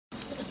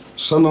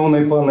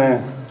Шановний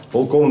пане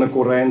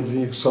полковнику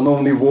Рензі,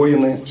 шановні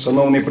воїни,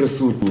 шановні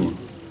присутні,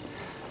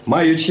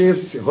 маю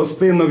честь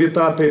гостинно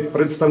вітати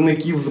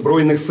представників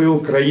Збройних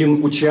сил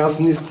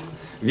країн-учасниць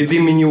від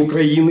імені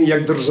України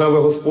як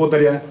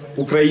держави-господаря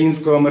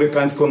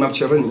українсько-американського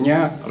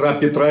навчання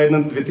Rapid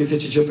Trident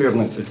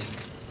 2014.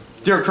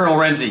 Dear Colonel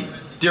Renzi,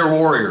 dear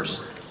warriors,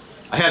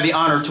 I have the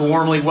honor to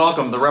warmly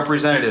welcome the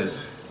representatives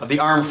of the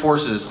armed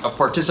forces of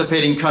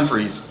participating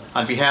countries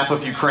on behalf of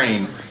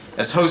Ukraine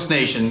as host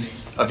nation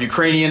of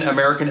Ukrainian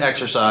American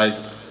exercise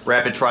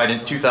Rapid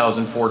Trident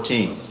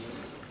 2014.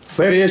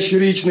 Серія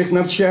щорічних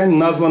навчань,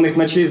 названих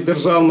на честь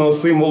державного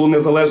символу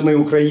незалежної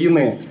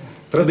України,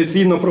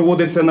 традиційно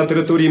проводиться на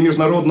території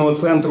Міжнародного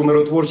центру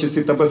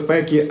миротворчості та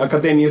безпеки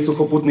Академії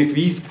сухопутних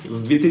військ з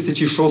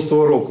 2006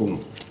 року.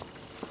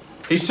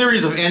 A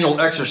series of annual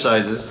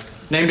exercises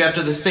named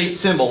after the state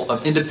symbol of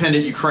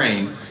independent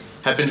Ukraine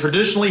have been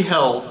traditionally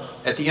held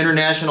at the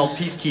International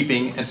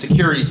Peacekeeping and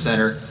Security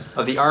Center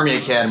of the Army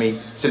Academy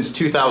since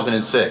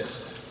 2006.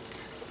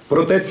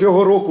 Проте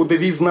цього року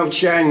девіз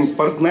навчань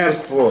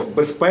 «Партнерство,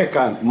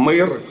 безпека,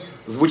 мир»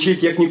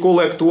 звучить як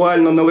ніколи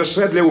актуально не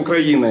лише для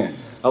України,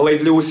 але й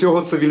для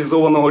усього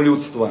цивілізованого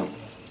людства.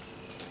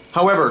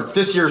 However,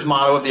 this year's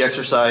motto of the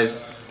exercise,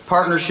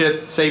 Partnership,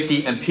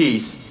 Safety and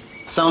Peace,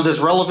 sounds as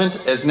relevant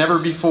as never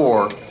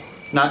before,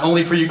 not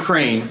only for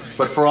Ukraine,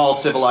 but for all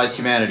civilized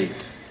humanity.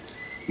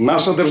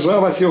 Наша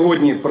держава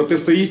сьогодні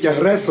протистоїть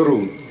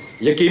агресору,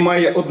 який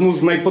має одну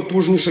з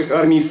найпотужніших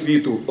армій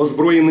світу,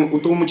 озброєним у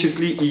тому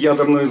числі і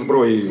ядерною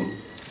зброєю.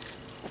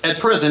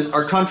 At present,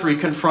 our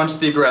country confronts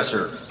the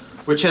aggressor,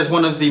 which has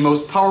one of the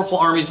most powerful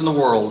armies in the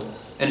world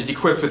and is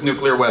equipped with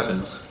nuclear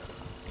weapons.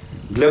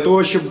 Для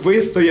того, щоб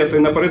вистояти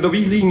на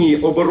передовій лінії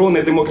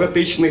оборони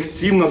демократичних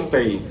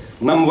цінностей,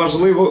 нам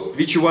важливо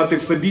відчувати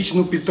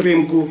всебічну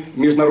підтримку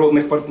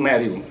міжнародних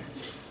партнерів.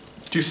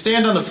 To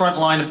stand on the front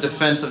line of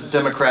defense of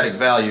democratic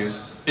values,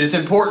 it is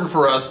important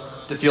for us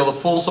to feel the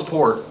full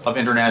support of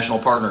international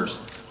partners.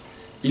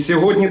 І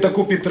сьогодні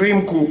таку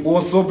підтримку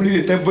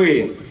уособлюєте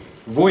ви,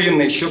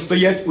 воїни, що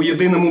стоять у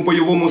єдиному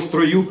бойовому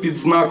строю під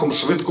знаком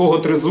швидкого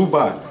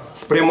тризуба,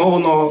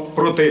 спрямованого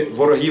проти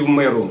ворогів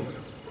миру.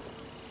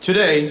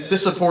 Today,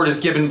 this support is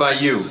given by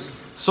you,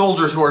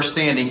 soldiers who are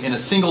standing in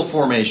a single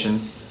formation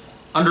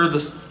under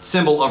the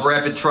symbol of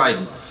Rapid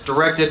Trident,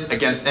 directed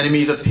against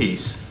enemies of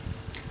peace.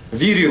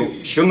 Вірю,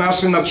 що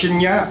наші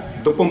навчання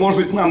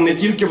допоможуть нам не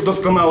тільки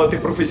вдосконалити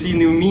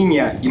професійні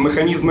вміння і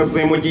механізми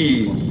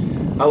взаємодії,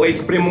 але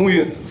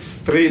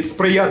й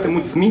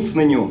сприятимуть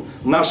зміцненню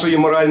нашої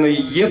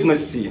моральної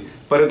єдності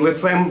перед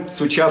лицем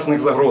сучасних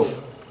загроз.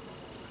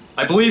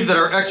 I believe that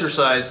our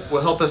exercise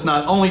will help us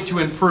not only to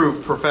improve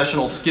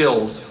professional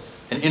skills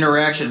and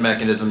interaction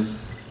mechanisms,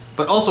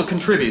 but also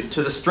contribute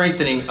to the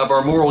strengthening of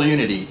our moral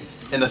unity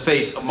in the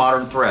face of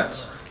modern threats.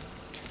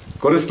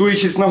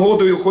 Користуючись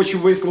нагодою, хочу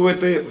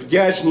висловити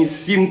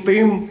вдячність всім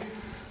тим,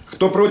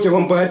 хто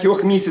протягом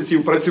багатьох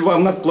місяців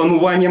працював над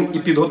плануванням і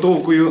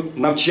підготовкою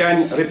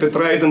навчань Rapid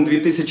Trident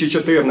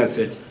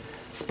 2014.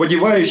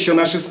 Сподіваюсь, що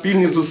наші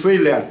спільні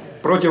зусилля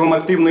протягом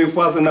активної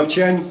фази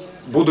навчань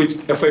будуть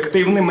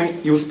ефективними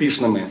і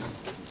успішними.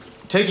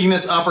 Taking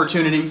this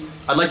opportunity,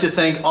 I'd like to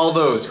thank all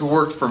those who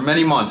worked for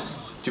many months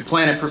to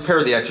plan and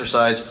prepare the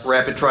exercise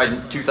Rapid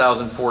Trident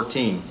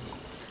 2014.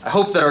 I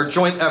hope that our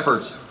joint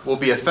efforts will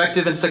be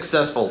effective and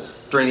successful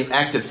during the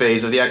active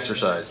phase of the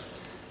exercise.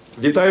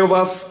 Вітаю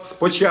вас з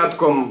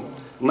початком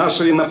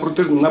нашої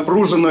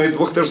напруженої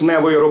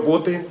двохтижневої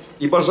роботи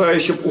і бажаю,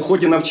 щоб у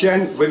ході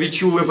навчань ви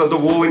відчули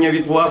задоволення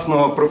від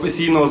власного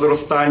професійного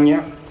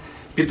зростання,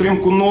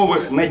 підтримку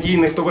нових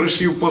надійних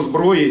товаришів по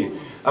зброї,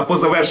 а по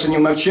завершенню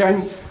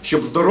навчань,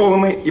 щоб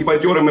здоровими і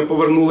бадьорими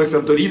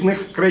повернулися до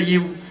рідних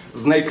країв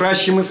з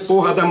найкращими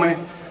спогадами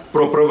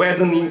про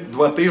проведені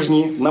 2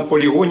 тижні на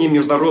полігоні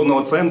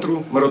Міжнародного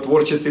центру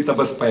миротворчості та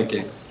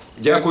безпеки.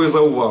 Дякую за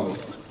увагу.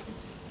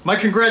 My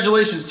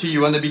congratulations to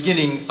you on the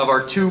beginning of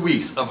our 2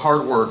 weeks of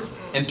hard work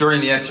and during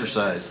the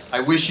exercise. I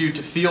wish you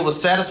to feel the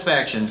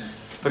satisfaction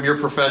from your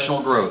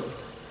professional growth,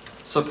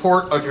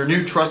 support of your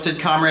new trusted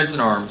comrades in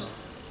arms,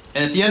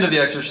 and at the end of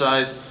the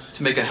exercise,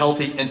 to make a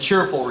healthy and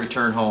cheerful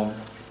return home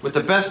with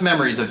the best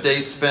memories of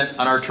days spent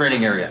on our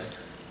training area.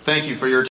 Thank you for your time.